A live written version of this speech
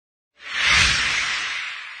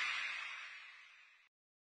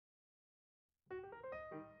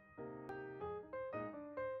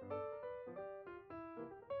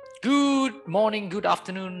morning, good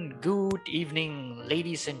afternoon, good evening,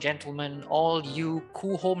 ladies and gentlemen, all you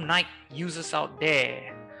Coohom night users out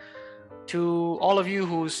there. To all of you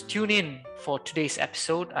who's tuned in for today's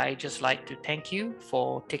episode, I just like to thank you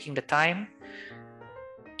for taking the time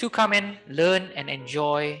to come and learn and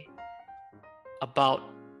enjoy about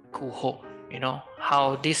Coohom. You know,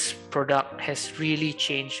 how this product has really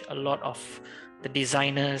changed a lot of the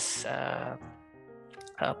designers'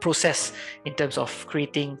 process in terms of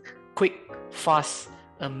creating quick, fast,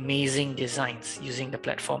 amazing designs using the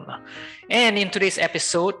platform. And in today's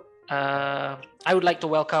episode, I would like to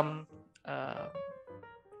welcome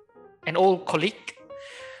an old colleague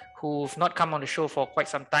who've not come on the show for quite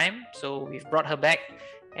some time. So we've brought her back.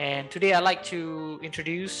 And today I'd like to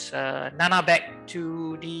introduce Nana back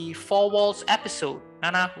to the Four Walls episode.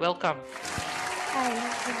 Nana, welcome. Hi,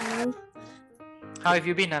 hello. How have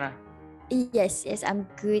you been, Nana? Yes, I'm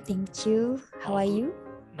good, thank you. How are you?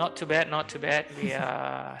 Not too bad, not too bad. We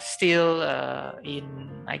are still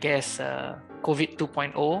in, I guess, COVID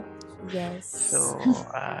 2.0. Yes. So,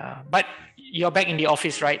 but you're back in the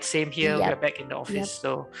office, right? Same here. Yep. We're back in the office. Yep.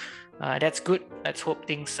 So that's good. Let's hope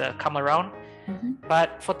things come around. Mm-hmm.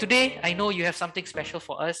 But for today, I know you have something special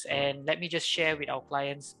for us. And let me just share with our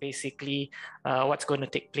clients basically what's going to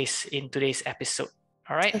take place in today's episode.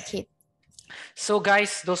 All right? Okay. So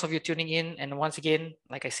guys, those of you tuning in, and once again,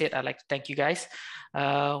 like I said, I'd like to thank you guys.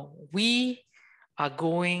 We are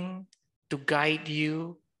going to guide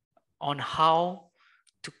you on how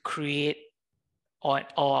to create, or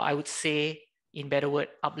I would say, in better word,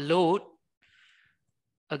 upload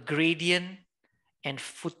a gradient and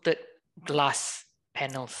footed glass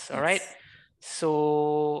panels. All right.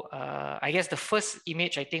 So I guess the first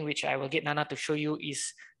image, I think, which I will get Nana to show you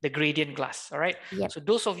is the gradient glass. All right. Yep. So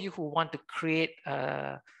those of you who want to create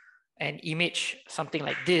an image, something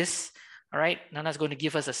like this, all right, Nana's going to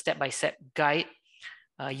give us a step-by-step guide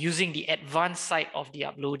using the advanced side of the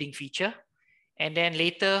uploading feature. And then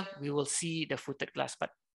later we will see the footed glass. But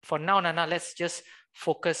for now, Nana, let's just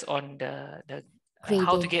focus on the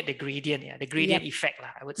how to get the gradient, the gradient effect,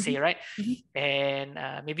 I would say, right? Mm-hmm.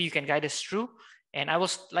 And maybe you can guide us through. And I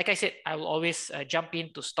was, like I said, I will always jump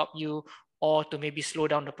in to stop you or to maybe slow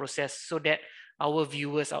down the process so that our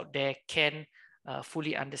viewers out there can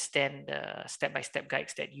fully understand the step-by-step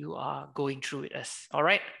guides that you are going through with us. All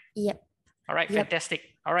right? Yep. All right, fantastic.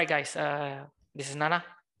 All right, guys, this is Nana.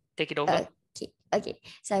 Take it over. Okay.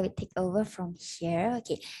 So I will take over from here.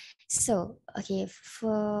 Okay. So,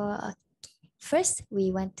 for first,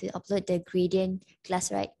 we want to upload the gradient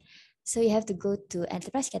class, right? So you have to go to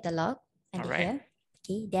Enterprise Catalog and here.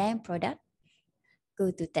 Okay, then Product.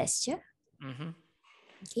 Go to Texture. Mm-hmm.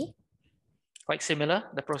 Okay. Quite similar,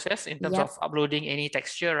 the process in terms of uploading any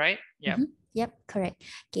texture, right? Yeah. Mm-hmm. Yep, correct.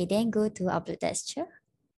 Okay, then go to Upload Texture.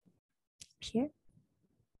 Here.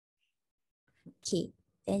 Okay,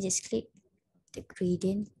 then just click the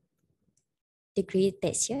gradient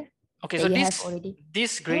texture. Okay, so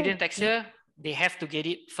this gradient texture, they have to get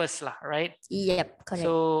it first, right? Yep, correct.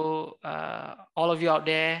 So all of you out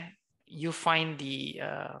there, you find the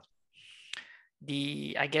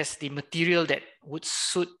I guess the material that would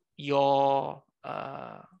suit your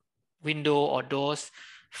window or doors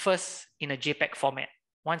first in a JPEG format.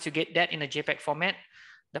 Once you get that in a JPEG format,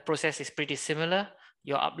 the process is pretty similar.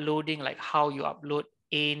 You're uploading like how you upload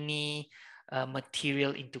any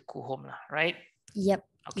material into Coohom, right? Yep.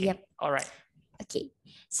 Okay. Yep. All right. Okay.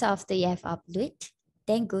 So after you have upload,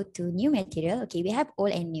 then go to new material. Okay, we have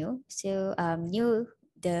old and new. So new,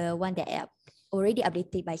 the one that I already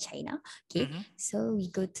updated by China. Okay. Mm-hmm. So we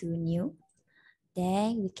go to new.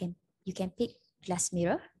 Then you can pick glass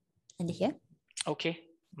mirror under here. Okay.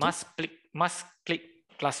 Must click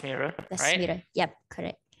glass mirror. Glass mirror. Yep,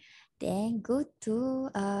 correct. Then go to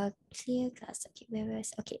clear glass.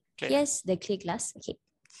 Okay, here's the clear glass. Okay.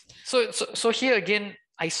 So here again,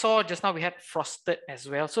 I saw just now we had frosted as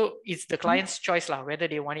well. So it's the client's choice whether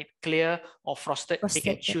they want it clear or frosted. They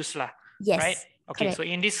can choose Yes. Right. Okay. Correct. So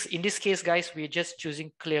in this case, guys, we're just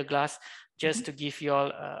choosing clear glass just to give you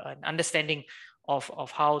all an understanding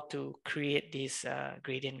of how to create this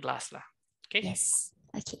gradient glass Okay. Yes.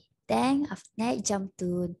 Okay. Then after that, jump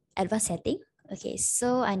to advanced setting. Okay.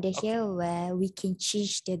 So under here where we can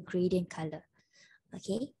change the gradient color.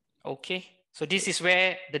 Okay. Okay. So this is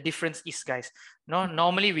where the difference is, guys. No,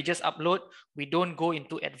 normally we just upload. We don't go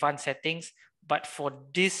into advanced settings. But for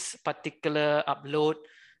this particular upload,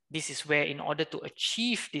 this is where in order to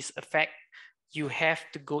achieve this effect, you have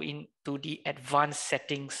to go into the advanced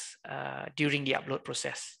settings during the upload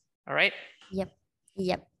process. All right? Yep.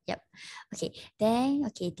 Okay, then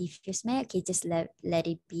diffuse matte. Okay, just let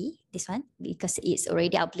it be this one because it's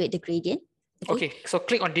already uploaded the gradient. Okay, so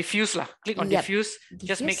click on diffuse lah. Click on Yep. diffuse.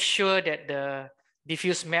 Just make Diffuse. sure that the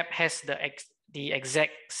diffuse map has the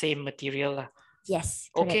exact same material lah. Yes,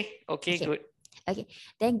 correct. Okay, good. Okay,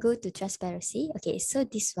 then go to transparency. Okay, so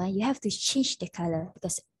this one you have to change the color,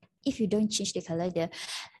 because if you don't change the color, the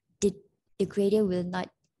gradient will not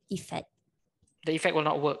effect. The effect will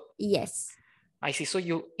not work. Yes. I see. So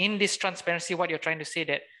you, in this transparency, what you're trying to say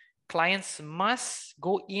that clients must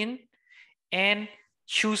go in and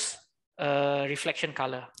choose a reflection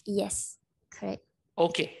color. Yes, correct.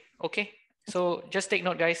 Okay. So just take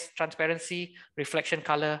note, guys, transparency, reflection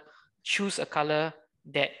color, choose a color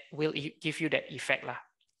that will give you that effect lah.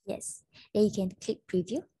 Yes. Then you can click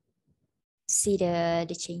preview. See the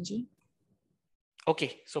changing.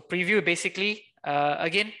 Okay, so preview basically,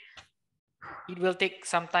 again, it will take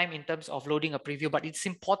some time in terms of loading a preview, but it's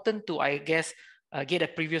important to, I guess, get a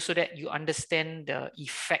preview so that you understand the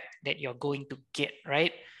effect that you're going to get,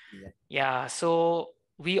 right? Yeah, so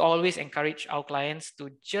we always encourage our clients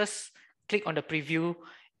to just click on the preview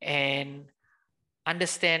and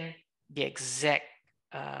understand the exact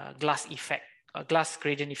glass effect, glass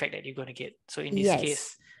gradient effect that you're going to get. So in this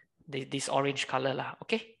case, this orange color lah.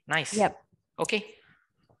 Okay, nice. Yep. Okay.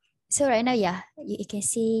 So right now, yeah, you can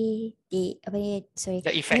see the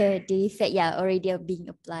effect. The effect, yeah, already being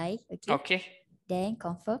applied. Okay. Okay. Then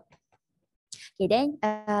confirm. Okay, then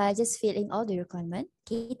just fill in all the requirement.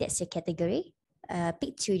 Okay, that's your category.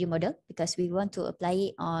 Pick 3D model because we want to apply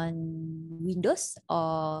it on Windows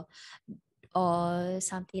or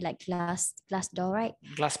something like glass door, right?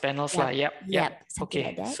 Glass panels, yep. Yep. Something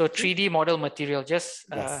like that. So 3D model material, just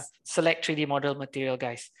Yes. select 3D model material,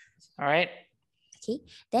 guys. All right. Okay,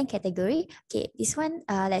 then category. Okay, this one,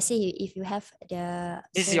 let's say if you have the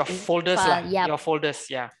this is your folders file, your folders,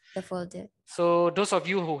 yeah. The folder. So those of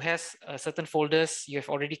you who has certain folders, you have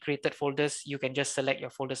already created folders, you can just select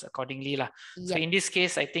your folders accordingly lah. So in this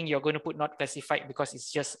case, I think you're going to put not classified because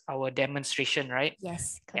it's just our demonstration, right?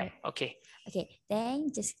 Yes, correct. Yeah. Okay. Okay,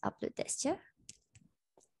 then just upload texture.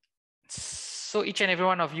 So each and every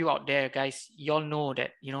one of you out there, guys, you all know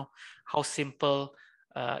that, you know, how simple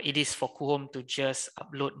it is for Coohom to just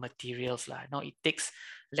upload materials lah. No, it takes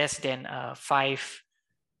less than 5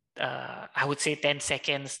 I would say 10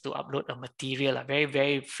 seconds to upload a material, very,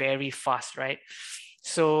 very, very fast, right?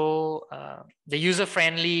 So the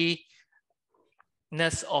user-friendliness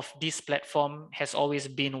of this platform has always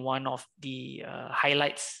been one of the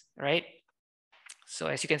highlights, right? So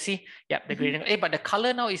as you can see, yeah, the gradient. Hey, but the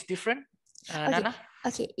color now is different, Nana?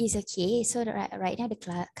 Okay, it's okay. So right now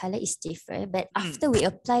the color is different, but after we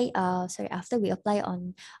apply, after we apply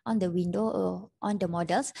on the window or on the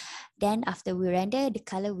models, then after we render, the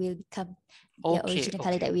color will become the original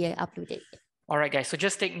color that we uploaded. All right, guys. So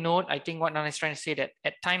just take note. I think what Nana is trying to say that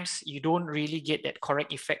at times you don't really get that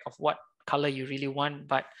correct effect of what color you really want,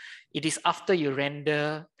 but it is after you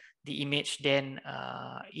render the image, then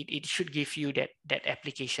it should give you that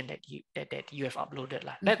application that you have uploaded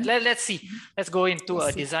lah. Let's see. Let's go into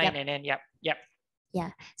a design and then yep.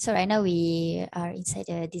 Yeah. So right now we are inside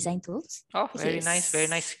the design tools. Oh, very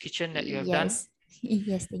nice kitchen that you have done.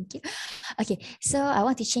 Yes, thank you. Okay, so I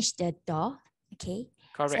want to change the door. Okay.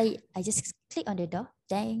 Correct. So I just click on the door,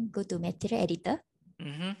 then go to material editor.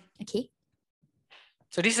 Okay.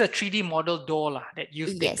 So this is a 3D model door lah, that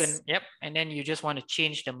you've taken. Yep. And then you just want to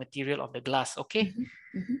change the material of the glass. Okay.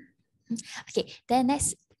 Okay. Then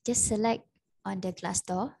next, just select on the glass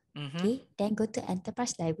door. Okay. Then go to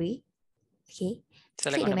enterprise library. Okay.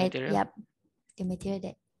 Select on the material. Yep. The material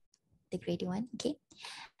that the gradient one. Okay.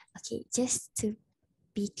 Okay. Just to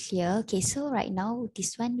be clear. Okay. So right now,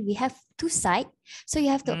 this one, we have 2 sides. So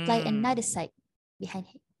you have to apply another side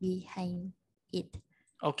behind it.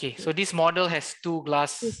 Okay, so this model has 2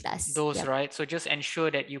 glass doors, yep. right? So just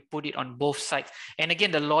ensure that you put it on both sides. And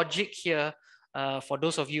again, the logic here, for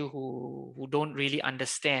those of you who don't really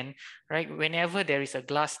understand, right? Whenever there is a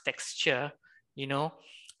glass texture, you know,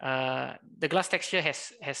 the glass texture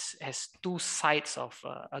has 2 sides of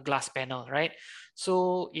a glass panel, right?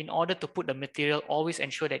 So in order to put the material, always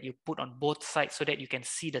ensure that you put on both sides so that you can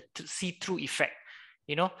see the see-through effect.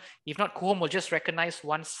 You know, if not, Coohom will just recognize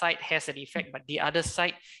one side has an effect, but the other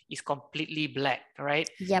side is completely black, right?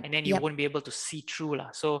 Yep. And then you won't be able to see through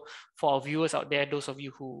lah. So for our viewers out there, those of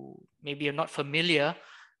you who maybe are not familiar,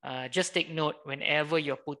 just take note, whenever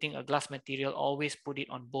you're putting a glass material, always put it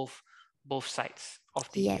on both sides of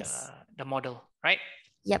the model, right?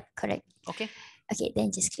 Yep, correct. Okay. Okay,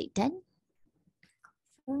 then just click done.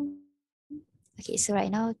 Okay, so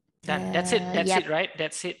right now done. That's it, right?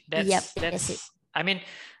 That's it. That's it. I mean,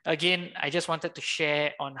 again, I just wanted to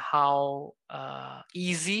share on how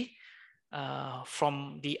easy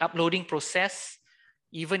from the uploading process,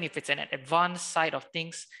 even if it's an advanced side of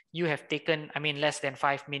things, you have taken, I mean, less than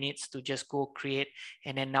 5 minutes to just go create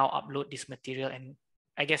and then now upload this material. And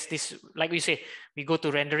I guess this, like we say, we go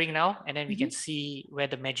to rendering now, and then we can see where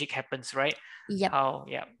the magic happens, right? Yep. How,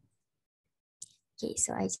 yeah. Okay,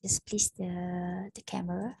 so I just place the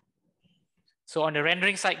camera. So on the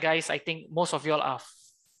rendering side, guys, I think most of y'all are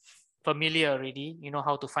familiar already. You know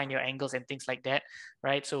how to find your angles and things like that,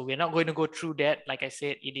 right? So we're not going to go through that. Like I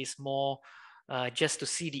said, it is more just to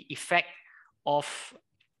see the effect of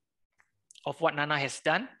what Nana has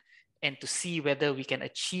done and to see whether we can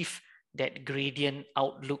achieve that gradient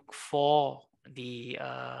outlook for the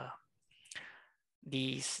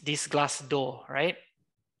this glass door, right?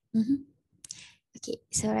 Okay,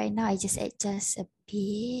 so right now I just adjust a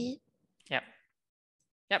bit. Yep.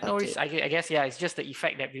 Yep, no worries. I guess, yeah, it's just the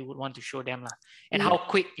effect that we would want to show them. And how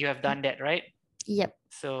quick you have done that, right? Yep.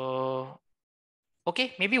 So,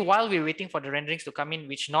 okay, maybe while we're waiting for the renderings to come in,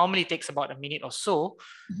 which normally takes about a minute or so,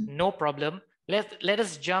 no problem. Let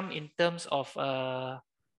us jump in terms of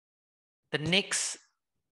the next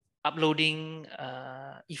uploading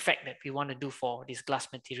effect that we want to do for this glass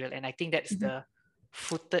material. And I think that's the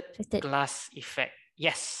footed glass effect.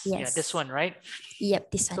 Yes. Yeah, this one, right? Yep,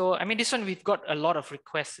 this one. So, I mean, this one, we've got a lot of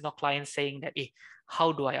requests, clients saying that, hey,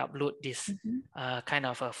 how do I upload this kind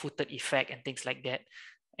of a footed effect and things like that?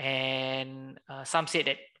 And some say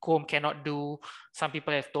that Coohom cannot do. Some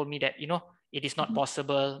people have told me that, it is not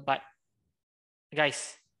possible. But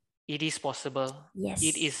guys, it is possible. Yes.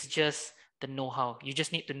 It is just the know-how. You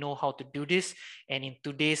just need to know how to do this. And in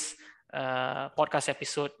today's podcast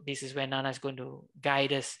episode, this is where Nana is going to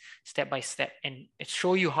guide us step by step and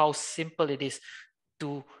show you how simple it is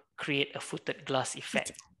to create a footed glass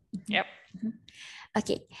effect. Yep.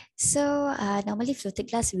 Okay, so normally fluted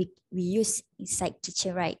glass we use inside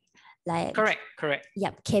kitchen, right? Like correct.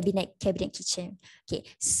 Yep, cabinet kitchen. Okay,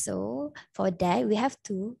 so for that we have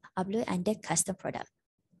to upload under custom product.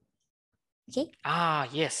 Okay.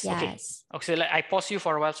 Yes. Okay. So I pause you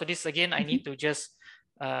for a while. So this again, I need to just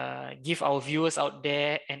give our viewers out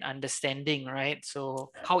there an understanding, right?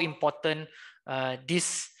 So how important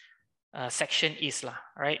this section is,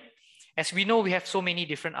 right? As we know, we have so many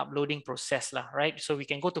different uploading process, right? So we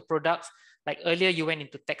can go to products. Like earlier, you went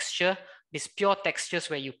into texture. This pure textures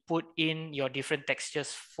where you put in your different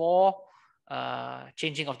textures for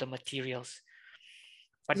changing of the materials.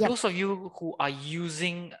 But those of you who are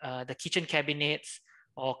using the kitchen cabinets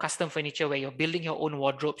or custom furniture where you're building your own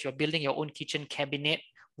wardrobes, you're building your own kitchen cabinet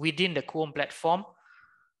within the Coohom platform,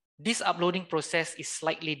 this uploading process is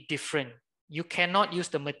slightly different. You cannot use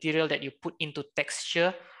the material that you put into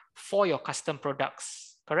texture for your custom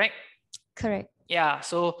products, correct? Correct. Yeah,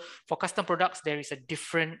 so for custom products, there is a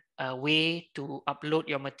different way to upload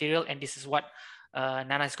your material, and this is what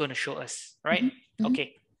Nana is going to show us, right?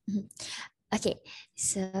 Okay. Okay,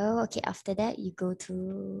 so after that you go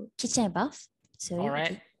to kitchen and bath. Sorry. All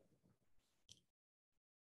right.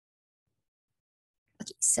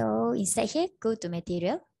 Okay, so inside here, go to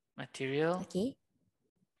material. Okay.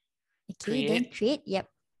 Then create. Yep.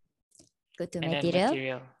 Go to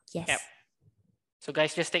material. Yes. Yep. So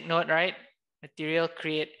guys, just take note, right? Material,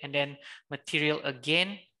 create, and then material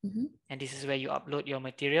again. And this is where you upload your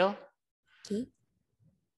material. Okay.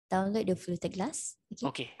 Download the fluted glass.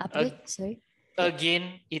 Okay. Upload. Sorry.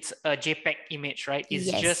 Again, it's a JPEG image, right?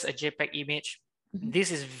 It's just a JPEG image.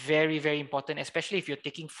 This is very, very important, especially if you're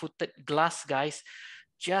taking footed glass, guys.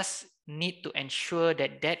 Just need to ensure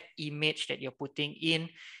that that image that you're putting in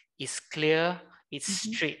is clear, it's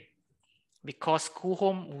straight, because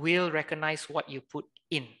Coohom will recognize what you put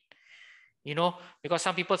in. Because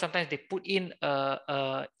some people sometimes they put in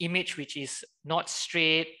a image which is not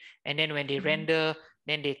straight, and then when they render,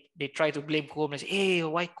 then they try to blame Coohom and say, hey,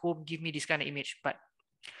 why Coohom give me this kind of image? But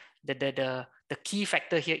the key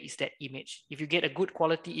factor here is that image. If you get a good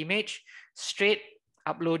quality image, straight,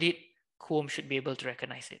 upload it, Coohom should be able to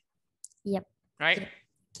recognize it. Yep. Right? Yep.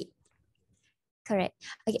 Okay. Correct.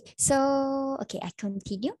 Okay. So, I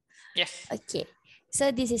continue. Yes. Okay.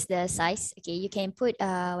 So this is the size. Okay, you can put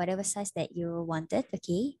whatever size that you wanted.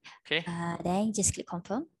 Okay. Okay. Then just click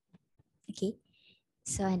confirm. Okay.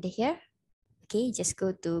 So under here, okay, just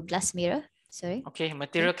go to glass mirror. Sorry. Okay,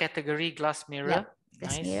 material category glass mirror.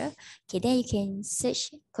 Glass mirror. Okay, then you can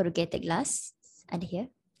search corrugated glass under here.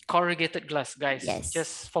 Corrugated glass, guys. Yes.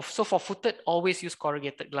 Just for footed, always use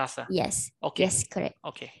corrugated glass. Yes. Okay. Yes, correct.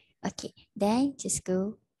 Okay. Okay. Then just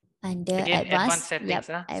go under again, advanced settings.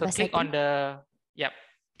 Yep. So click on the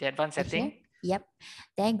advanced setting. Yep.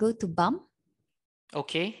 Then go to bump.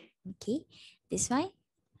 Okay. Okay. This one.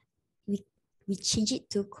 we change it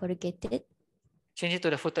to corrugated Change it to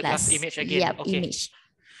the footed glass glass. image again. Yep, Okay. image.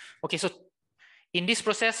 Okay, so in this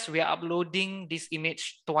process, we are uploading this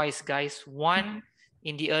image twice, guys. One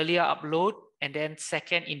in the earlier upload, and then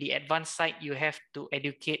second in the advanced side, you have to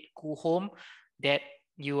educate Coohom that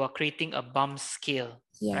you are creating a bump scale,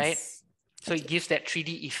 right? Yes. So it gives that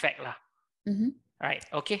 3D effect lah. Right,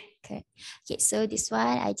 okay. Okay. Okay, so this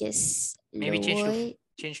one I just Maybe lower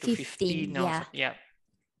change to 15. 15 or Yeah. something. Yeah.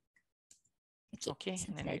 Okay, Okay,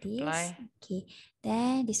 something then like we this. apply. Okay,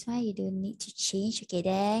 then this one you don't need to change. Okay,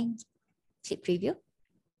 then click preview.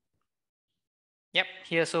 Yep,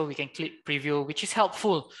 here so we can click preview, which is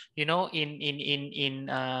helpful, you know, in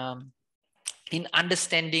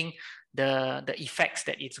understanding the effects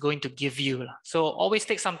that it's going to give you. So always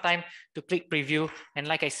take some time to click preview. And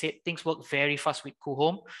like I said, things work very fast with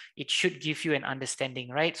Coohom. It should give you an understanding,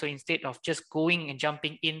 right? So instead of just going and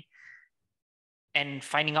jumping in and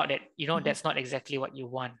finding out that, you know, that's not exactly what you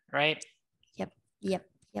want, right? Yep. Yep.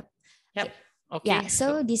 Okay. Yeah,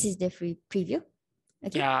 so this is the free preview.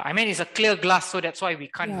 Okay. Yeah, I mean, it's a clear glass, so that's why we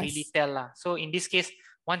can't really Yes. tell. So in this case,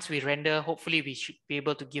 once we render, hopefully we should be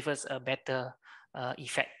able to give us a better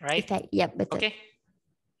effect, right? Effect. Yep, better. Okay.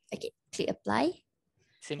 Okay, click apply.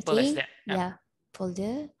 Simple as that. Yep. Yeah,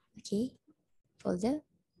 folder. Okay, folder.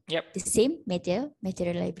 Yep. The same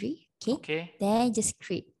material library. Okay. Okay. Then just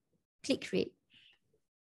create. Click create.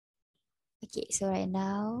 Okay, so right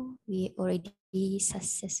now we already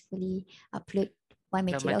successfully upload one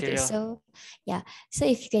material. Okay, so yeah, so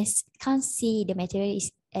if you can't see the material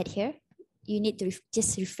is at here, you need to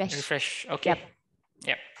just refresh. Refresh. Okay. Yep.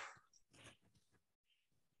 Yeah.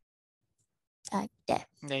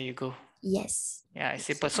 There you go. Yes. Yeah, it's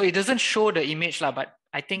simple. So it doesn't show the image lah, but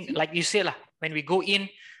I think like you said lah, when we go in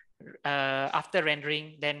after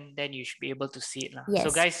rendering, then you should be able to see it lah. Yes.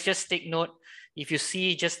 So guys, just take note. If you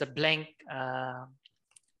see just a blank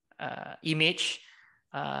image,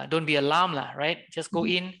 don't be alarmed lah, right? Just go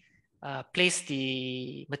in, place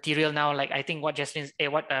the material now. Like I think what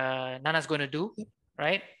Nana's going to do,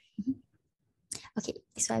 right? Okay,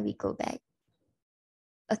 this why we go back.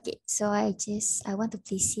 Okay, so I want to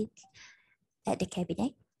place it at the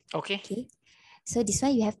cabinet. Okay. Okay, so this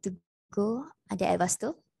one you have to go under advanced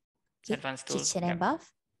tool. Okay. Advanced tool. Kitchen and bath.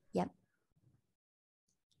 Yep.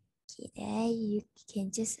 Okay, there you can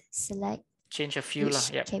just select. Change a few lah.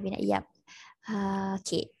 Yep. Cabinet. Yep.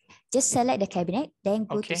 Okay, just select the cabinet, then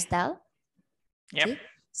go to style. Yep. Okay.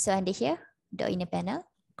 So under here, the inner panel.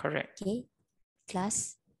 Correct. Okay.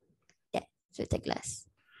 Glass. That filtered glass.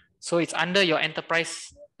 So it's under your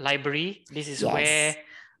enterprise library. This is where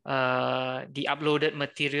the uploaded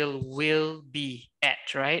material will be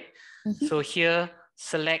at, right? So here,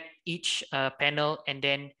 select each panel and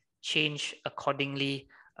then change accordingly,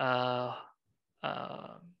 either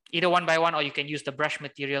one by one, or you can use the brush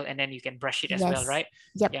material and then you can brush it as well, right?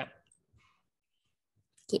 Yep.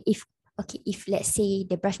 Okay, if let's say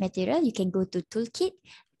the brush material, you can go to toolkit,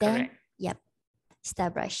 then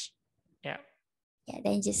star brush. Yeah,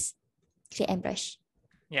 then just create and brush.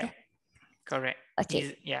 Correct.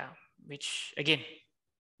 Okay. Which again,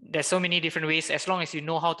 there's so many different ways. As long as you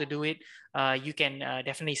know how to do it, you can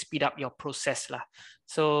definitely speed up your process lah.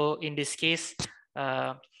 So in this case,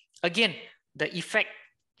 again, the effect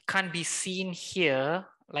can't be seen here,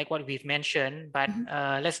 like what we've mentioned, but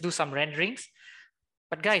let's do some renderings.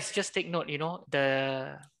 But guys, just take note, you know,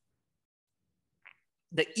 the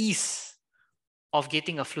ease of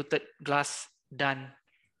getting a fluted glass done,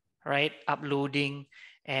 right? Uploading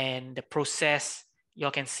and the process, you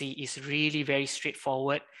can see is really very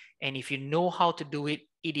straightforward. And if you know how to do it,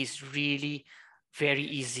 it is really very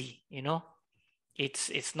easy, you know?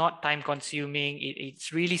 It's not time consuming.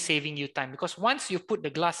 It's really saving you time, because once you put the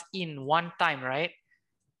glass in one time, right?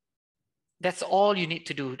 That's all you need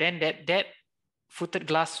to do. Then that footed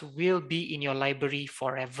glass will be in your library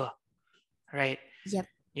forever, right? Yep.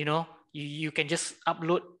 You know, you can just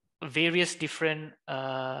upload various different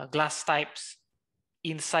glass types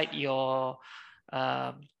inside your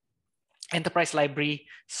enterprise library,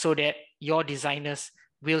 so that your designers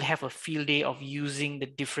will have a field day of using the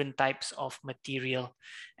different types of material.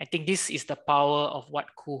 I think this is the power of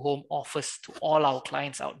what Coohom offers to all our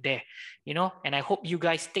clients out there, you know, and I hope you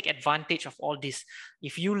guys take advantage of all this.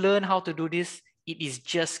 If you learn how to do this, it is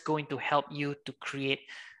just going to help you to create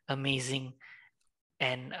amazing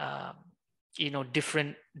and you know,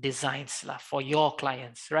 different designs for your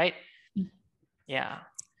clients, right? Yeah.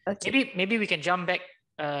 Okay. Maybe we can jump back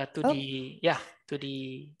to the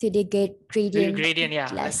gradient. Yeah.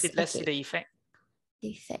 Glass. Let's see the effect. The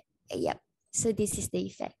effect. Yep. So this is the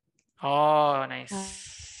effect. Oh,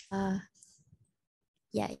 nice.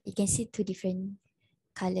 yeah, you can see two different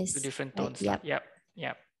colors. Two different Right? tones. Yep.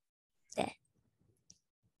 Yep. There.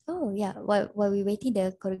 Oh yeah. While we waiting,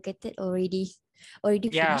 the corrugated already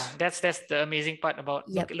Yeah, finished. that's the amazing part about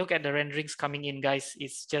Yep. look at the renderings coming in, guys.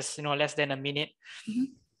 It's just less than a minute.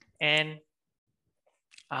 And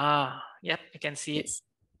yep, you can see it. Yes.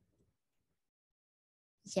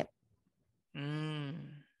 Yep.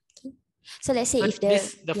 Okay. So let's say So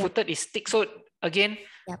if the footer is thick. So again,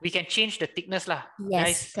 Yep. we can change the thickness lah.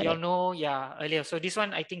 Yes, Guys, y'all correct. know, earlier. So this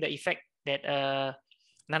one, I think the effect that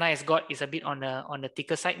Nana has got is a bit on the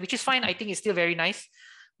thicker side, which is fine. I think it's still very nice.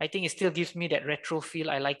 I think it still gives me that retro feel.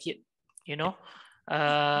 I like it,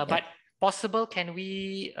 But possible, can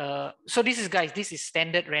we? So this is, guys, this is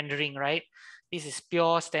standard rendering, right? This is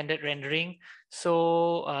pure standard rendering.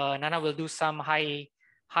 So Nana will do some high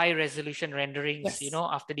resolution renderings, Yes.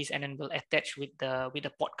 after this, and then we'll attach with the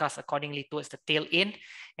podcast accordingly towards the tail end,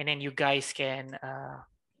 and then you guys can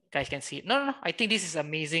see it. No, I think this is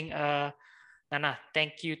amazing. Nana,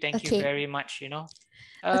 thank you Okay. very much.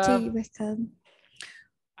 Okay, you're welcome.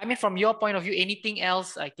 I mean, from your point of view, anything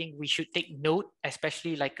else I think we should take note,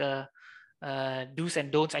 especially like do's and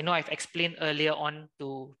don'ts? I know I've explained earlier on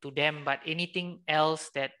to them, but anything else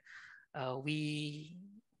that we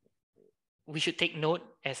should take note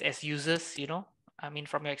as users, I mean,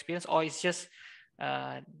 from your experience, or it's just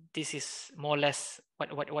this is more or less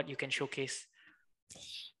what you can showcase?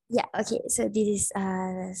 Yeah, okay. So this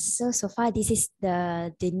is so far this is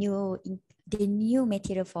the new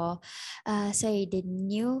material for the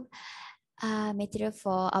new material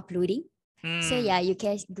for uploading. So yeah, you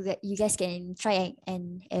guys can try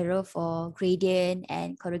an arrow for gradient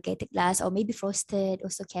and corrugated glass, or maybe frosted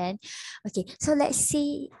also can. Okay, so let's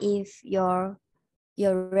see if your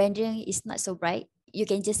rendering is not so bright. You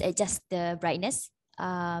can just adjust the brightness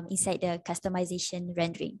inside the customization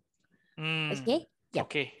rendering. Okay. Yep.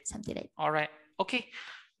 Okay. Something like. All right. Okay.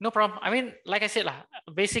 No problem. I mean, like I said,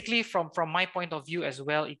 basically from my point of view as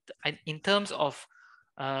well, in terms of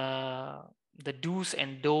the do's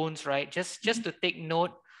and don'ts, right? Just to take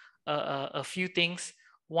note a few things.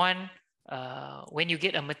 One, when you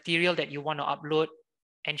get a material that you want to upload,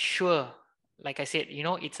 ensure, like I said,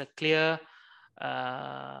 it's a clear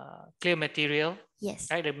material. Yes.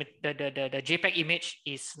 Right? The JPEG image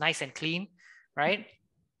is nice and clean, right?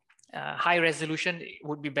 High resolution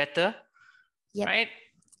would be better. Yep. Right?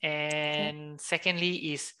 And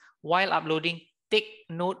secondly is, while uploading, take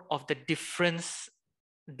note of the different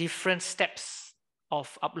steps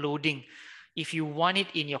of uploading. If you want it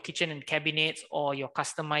in your kitchen and cabinets or your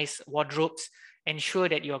customized wardrobes, ensure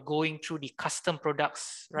that you're going through the custom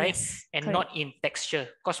products, right? Yes, and correct. not in texture,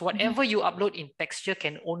 because whatever you upload in texture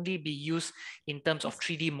can only be used in terms of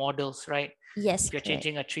 3D models, right? Yes, if you're correct.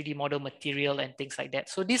 changing a 3D model material and things like that.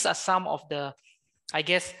 So these are some of the, I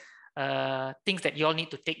guess, things that you all need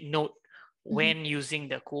to take note when using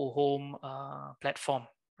the Coohom platform,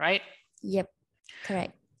 right? Yep,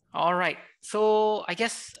 correct. All right. So I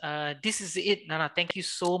guess this is it, Nana. Thank you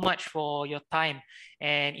so much for your time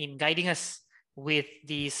and in guiding us with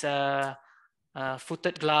these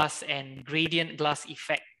footed glass and gradient glass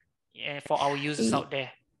effect for our users out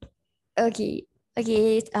there. Okay.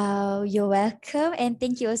 Okay, you're welcome, and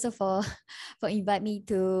thank you also for inviting me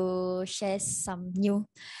to share some new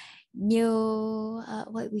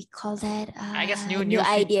what we call that, I guess new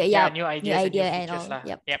idea. yeah, Yep. new New ideas and new idea and features all. lah.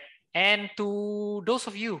 Yep. Yep. And to those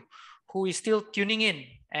of you who is still tuning in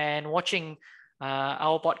and watching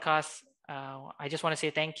our podcast, I just want to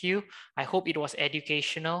say thank you. I hope it was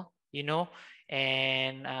educational,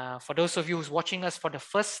 and for those of you who's watching us for the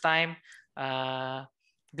first time,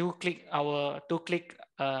 do click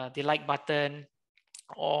the like button,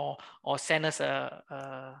 or send us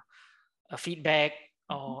a feedback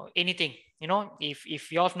or anything.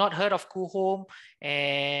 If you have not heard of Coohom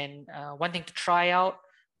and wanting to try out,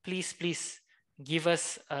 please give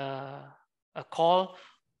us a call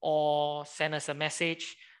or send us a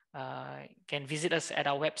message. You can visit us at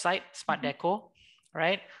our website, Smart Deco,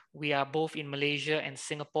 right? We are both in Malaysia and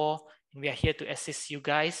Singapore, and we are here to assist you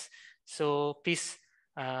guys. So please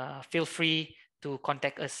feel free to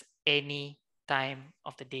contact us any time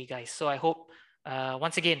of the day, guys. So I hope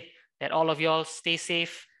once again that all of y'all stay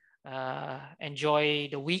safe, enjoy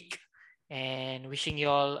the week, and wishing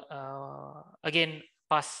y'all again,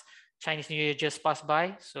 past Chinese New Year just passed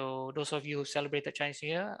by. So those of you who celebrated Chinese New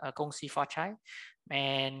Year, Gong Xi Fa Chai,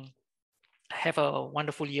 and have a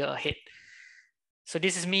wonderful year ahead. So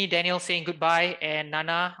this is me, Daniel, saying goodbye, and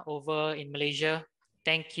Nana over in Malaysia.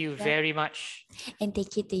 Thank you very much. And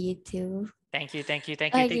thank you to you too. Thank you. Take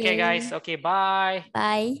care, guys. Okay, bye.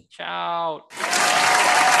 Bye. Ciao.